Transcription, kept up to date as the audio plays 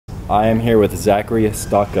I am here with Zachary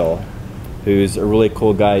Stockill, who's a really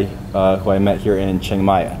cool guy who I met here in Chiang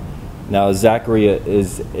Mai. Now, Zachary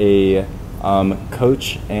is a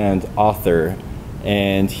coach and author,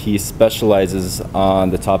 and he specializes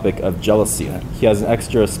on the topic of jealousy. He has an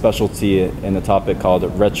extra specialty in the topic called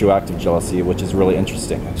retroactive jealousy, which is really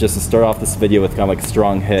interesting. Just to start off this video with kind of like a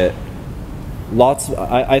strong hit,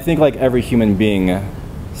 I think like every human being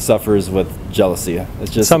suffers with jealousy.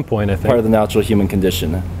 It's just at some point, I think, part of the natural human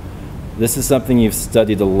condition. This is something you've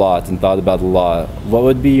studied a lot and thought about a lot. What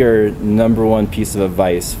would be your #1 piece of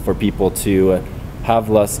advice for people to have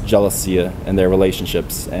less jealousy in their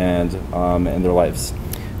relationships and in their lives?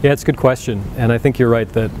 Yeah, it's a good question, and I think you're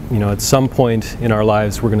right that at some point in our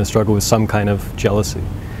lives we're going to struggle with some kind of jealousy.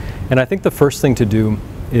 And I think the first thing to do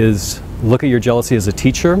is look at your jealousy as a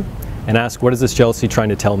teacher and ask, what is this jealousy trying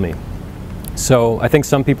to tell me? So I think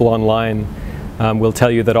some people online will tell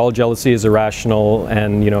you that all jealousy is irrational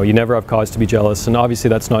and you never have cause to be jealous, and obviously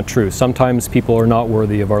that's not true. Sometimes people are not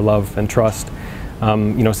worthy of our love and trust.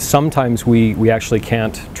 Sometimes we actually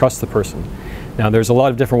can't trust the person. Now there's a lot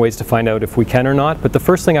of different ways to find out if we can or not, but the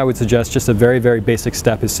first thing I would suggest, just a very, very basic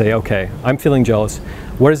step, is say, okay, I'm feeling jealous.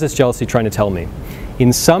 What is this jealousy trying to tell me?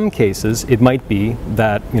 In some cases, it might be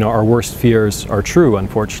that our worst fears are true,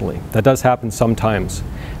 unfortunately. That does happen sometimes.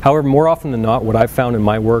 However, more often than not, what I've found in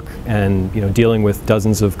my work and dealing with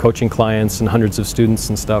dozens of coaching clients and hundreds of students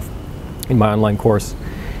and stuff in my online course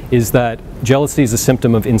is that jealousy is a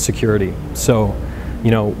symptom of insecurity. So,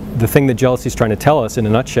 the thing that jealousy is trying to tell us in a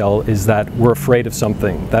nutshell is that we're afraid of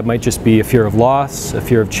something. That might just be a fear of loss, a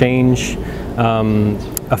fear of change,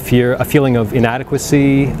 a feeling of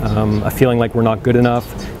inadequacy, a feeling like we're not good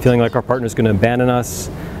enough, feeling like our partner's going to abandon us,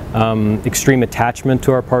 extreme attachment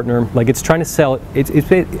to our partner. Like it's trying to sell.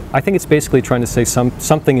 I think it's basically trying to say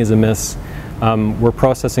something is amiss. We're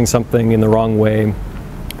processing something in the wrong way,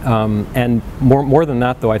 and more than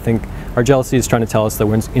that, though, I think our jealousy is trying to tell us that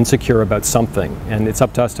we're insecure about something, and it's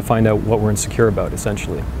up to us to find out what we're insecure about,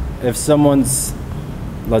 essentially. If someone's,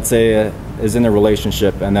 let's say, is in a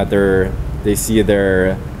relationship and that they see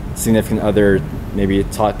their significant other maybe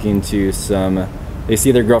talking to they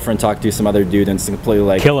see their girlfriend talk to some other dude, and it's completely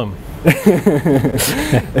like, kill him.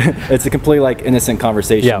 It's a completely like innocent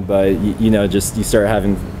conversation, yeah. But just you start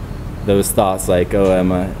having those thoughts like,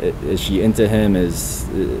 oh, is she into him?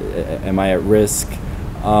 Am I at risk?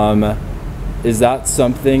 Is that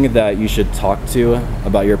something that you should talk to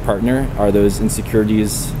about your partner? Are those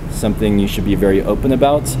insecurities something you should be very open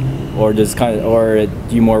about, or do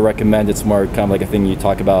you more recommend it's more kind of like a thing you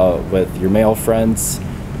talk about with your male friends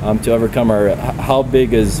to overcome? Or how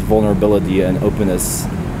big is vulnerability and openness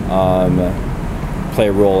play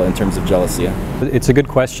a role in terms of jealousy? It's a good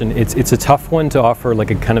question. It's a tough one to offer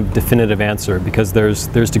like a kind of definitive answer, because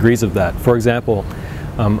there's degrees of that. For example,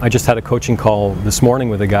 I just had a coaching call this morning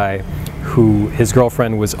with a guy who his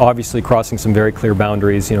girlfriend was obviously crossing some very clear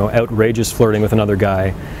boundaries, outrageous flirting with another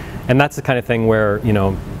guy. And that's the kind of thing where,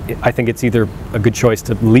 I think it's either a good choice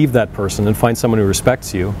to leave that person and find someone who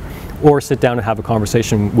respects you, or sit down and have a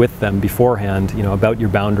conversation with them beforehand, about your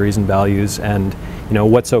boundaries and values and,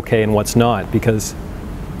 what's okay and what's not. Because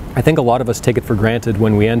I think a lot of us take it for granted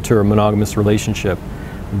when we enter a monogamous relationship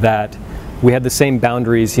that we have the same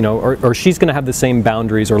boundaries, or she's going to have the same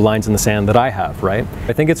boundaries or lines in the sand that I have, right?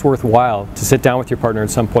 I think it's worthwhile to sit down with your partner at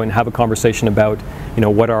some point and have a conversation about,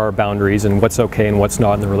 what are our boundaries and what's okay and what's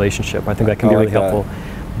not in the relationship. I think that can be really helpful.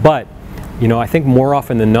 But, I think more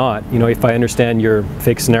often than not, if I understand your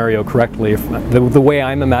fake scenario correctly, the way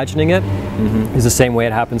I'm imagining it is the same way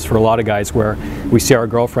it happens for a lot of guys, where we see our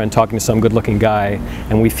girlfriend talking to some good-looking guy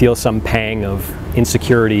and we feel some pang of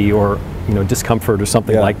insecurity or, discomfort or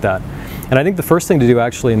something like that. And I think the first thing to do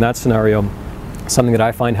actually in that scenario, something that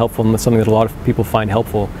I find helpful and something that a lot of people find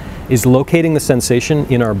helpful, is locating the sensation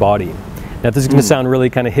in our body. Now this is going to sound really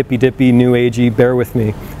kind of hippy-dippy, new agey, bear with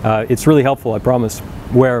me. It's really helpful, I promise.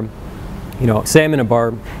 Where, say I'm in a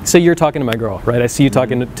bar, say you're talking to my girl, right? I see you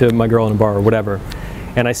talking to my girl in a bar or whatever.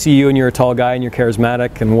 And I see you and you're a tall guy and you're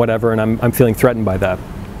charismatic and whatever, and I'm feeling threatened by that.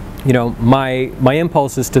 My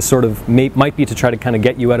impulse is to sort of, might be to try to kind of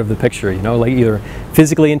get you out of the picture, like either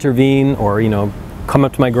physically intervene or, come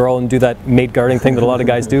up to my girl and do that mate guarding thing that a lot of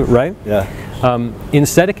guys do, right? Yeah.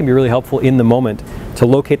 Instead, it can be really helpful in the moment to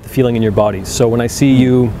locate the feeling in your body. So when I see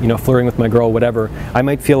you, flirting with my girl, whatever, I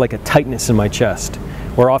might feel like a tightness in my chest.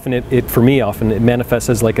 Or often, for me, it manifests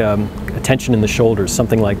as like a tension in the shoulders,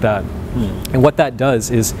 something like that. And what that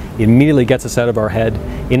does is it immediately gets us out of our head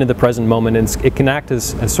into the present moment, and it can act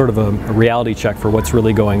as sort of a reality check for what's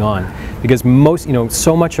really going on. Because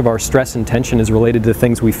so much of our stress and tension is related to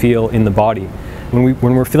things we feel in the body.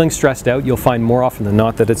 When we're feeling stressed out, you'll find more often than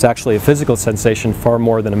not that it's actually a physical sensation far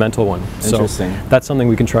more than a mental one. Interesting. So that's something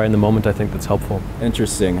we can try in the moment, I think, that's helpful.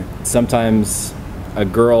 Interesting. Sometimes a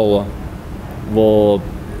girl will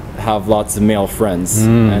have lots of male friends,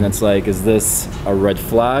 and it's like, is this a red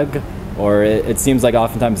flag? Or it seems like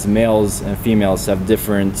oftentimes males and females have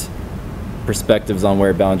different perspectives on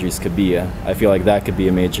where boundaries could be. I feel like that could be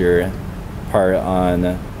a major part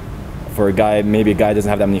on, for a guy, maybe a guy doesn't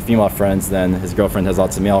have that many female friends, then his girlfriend has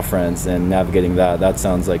lots of male friends, and navigating that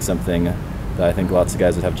sounds like something that I think lots of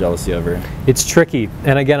guys would have jealousy over. It's tricky,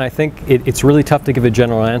 and again, I think it's really tough to give a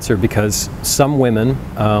general answer, because some women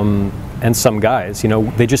and some guys,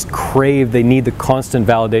 they just they need the constant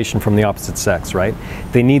validation from the opposite sex, right?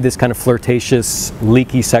 They need this kind of flirtatious,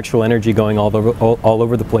 leaky sexual energy going all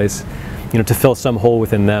over the place, to fill some hole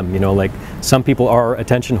within them. Like some people are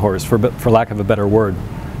attention whores, for lack of a better word.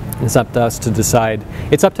 It's up to us to decide.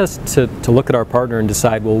 It's up to us to look at our partner and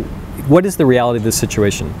decide, well, what is the reality of this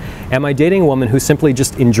situation? Am I dating a woman who simply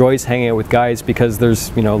just enjoys hanging out with guys because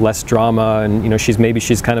there's less drama, and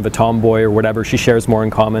she's kind of a tomboy or whatever, she shares more in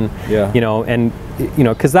common, and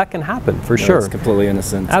because that can happen for sure. It's completely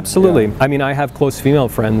innocent. Absolutely. Yeah. I mean, I have close female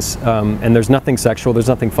friends, and there's nothing sexual, there's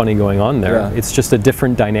nothing funny going on there. Yeah. It's just a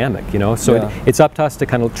different dynamic, so it's up to us to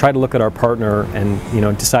kind of try to look at our partner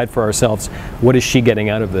and decide for ourselves, what is she getting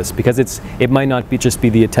out of this? Because it might not just be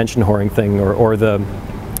the attention whoring thing, or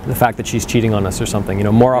the fact that she's cheating on us or something.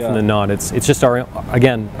 More often than not, it's just our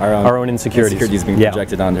own insecurities. Insecurities being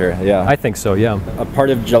projected onto her. Yeah, I think so. Yeah. A part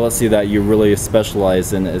of jealousy that you really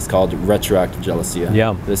specialize in is called retroactive jealousy.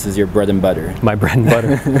 Yeah. This is your bread and butter. My bread and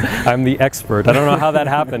butter. I'm the expert. I don't know how that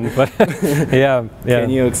happened, but yeah. Can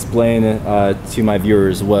you explain to my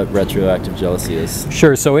viewers what retroactive jealousy is?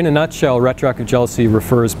 Sure. So in a nutshell, retroactive jealousy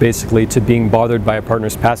refers basically to being bothered by a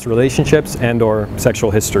partner's past relationships and/or sexual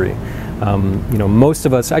history. Most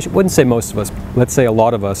of us, I wouldn't say most of us, let's say a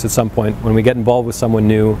lot of us at some point, when we get involved with someone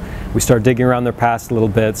new, we start digging around their past a little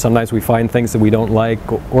bit. Sometimes we find things that we don't like,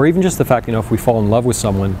 or even just the fact, if we fall in love with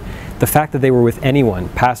someone, the fact that they were with anyone,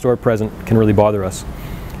 past or present, can really bother us.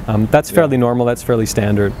 That's fairly normal, that's fairly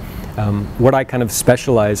standard. What I kind of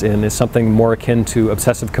specialize in is something more akin to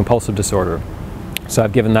obsessive compulsive disorder. So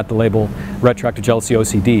I've given that the label retroactive jealousy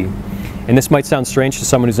OCD. And this might sound strange to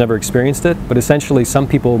someone who's never experienced it, but essentially some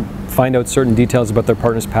people find out certain details about their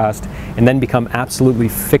partner's past and then become absolutely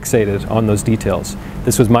fixated on those details.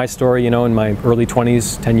 This was my story, in my early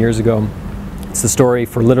 20s, 10 years ago. It's the story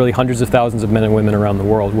for literally hundreds of thousands of men and women around the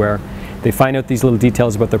world, where they find out these little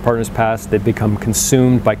details about their partner's past, they become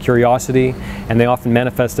consumed by curiosity, and they often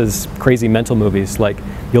manifest as crazy mental movies. Like,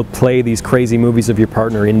 you'll play these crazy movies of your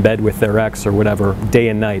partner in bed with their ex or whatever, day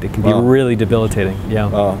and night. It can be really debilitating.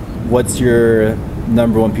 Yeah. What's your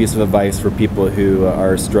 #1 piece of advice for people who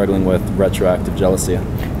are struggling with retroactive jealousy?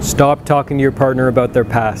 Stop talking to your partner about their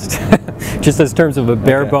past. Just as terms of a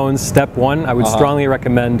bare bones step 1, I would strongly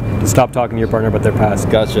recommend to stop talking to your partner about their past.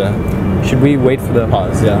 Gotcha. Should we wait for the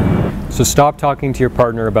pause? Yeah. So stop talking to your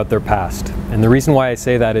partner about their past. And the reason why I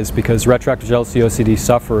say that is because retroactive jealousy OCD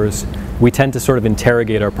sufferers, we tend to sort of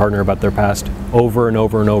interrogate our partner about their past over and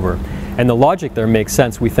over and over. And the logic there makes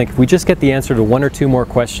sense. We think if we just get the answer to 1 or 2 more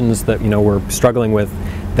questions that we're struggling with,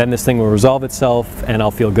 then this thing will resolve itself and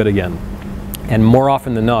I'll feel good again. And more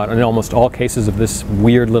often than not, in almost all cases of this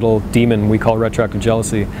weird little demon we call retroactive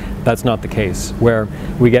jealousy, that's not the case. Where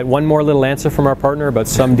we get 1 more little answer from our partner about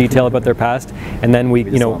some detail about their past, and then we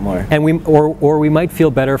we might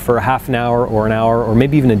feel better for a half an hour or an hour or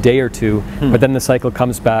maybe even a day or 2, but then the cycle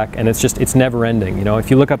comes back and it's never ending. If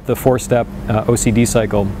you look up the 4-step OCD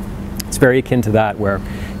cycle, it's very akin to that, where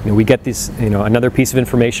we get this, another piece of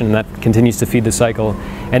information and that continues to feed the cycle,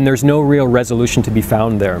 and there's no real resolution to be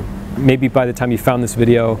found there. Maybe by the time you found this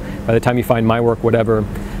video, by the time you find my work, whatever,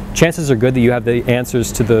 chances are good that you have the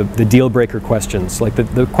answers to the deal breaker questions, like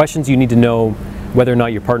the questions you need to know whether or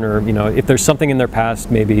not your partner, if there's something in their past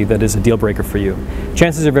maybe that is a deal breaker for you.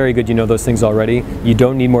 Chances are very good you know those things already. You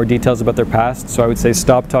don't need more details about their past, so I would say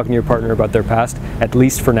stop talking to your partner about their past, at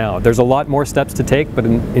least for now. There's a lot more steps to take, but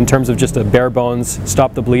in terms of just a bare bones,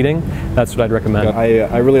 stop the bleeding, that's what I'd recommend.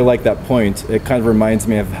 I really like that point. It kind of reminds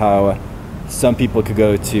me of how some people could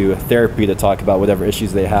go to therapy to talk about whatever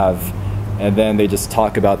issues they have, and then they just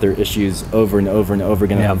talk about their issues over and over and over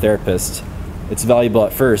again with a therapist. It's valuable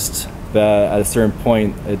at first, but at a certain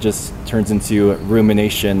point it just turns into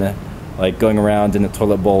rumination, like going around in the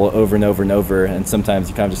toilet bowl over and over and over, and sometimes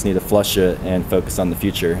you kind of just need to flush it and focus on the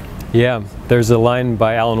future. Yeah, there's a line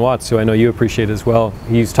by Alan Watts, who I know you appreciate as well.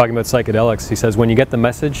 He's talking about psychedelics. He says, when you get the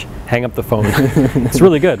message, hang up the phone. It's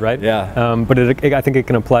really good, right? Yeah. But I think it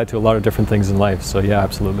can apply to a lot of different things in life, so yeah,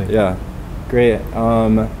 absolutely. Yeah, great.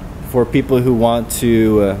 For people who want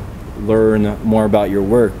to learn more about your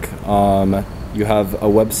work, you have a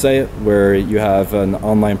website where you have an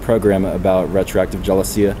online program about retroactive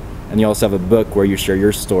jealousy, and you also have a book where you share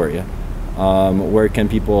your story. Where can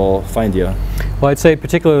people find you? Well, I'd say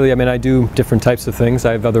particularly, I mean, I do different types of things.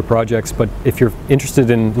 I have other projects, but if you're interested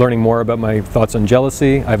in learning more about my thoughts on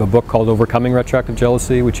jealousy, I have a book called Overcoming Retroactive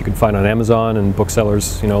Jealousy, which you can find on Amazon and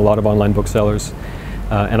booksellers, you know, a lot of online booksellers.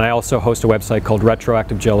 And I also host a website called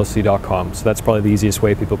retroactivejealousy.com. So that's probably the easiest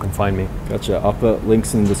way people can find me. Gotcha. I'll put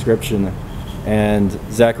links in the description. And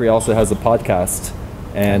Zachary also has a podcast.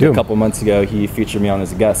 And a couple months ago, he featured me on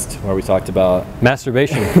as a guest, where we talked about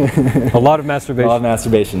masturbation. A lot of masturbation. A lot of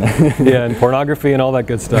masturbation. Yeah, and pornography and all that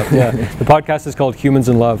good stuff. Yeah, the podcast is called Humans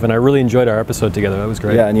in Love, and I really enjoyed our episode together. That was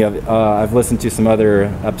great. Yeah, and you have I've listened to some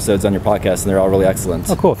other episodes on your podcast, and they're all really excellent.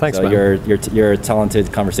 Oh, cool. Thanks, so man. You're a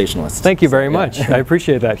talented conversationalist. Thank you very much. I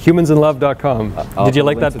appreciate that. Humansinlove.com. Did you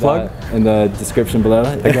like that plug? In the description below.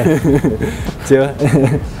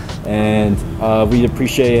 Too. And we'd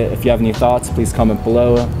appreciate it if you have any thoughts, please comment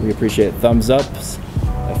below. We appreciate thumbs ups.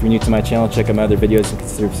 If you're new to my channel, check out my other videos and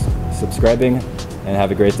consider subscribing, and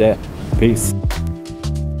have a great day. Peace.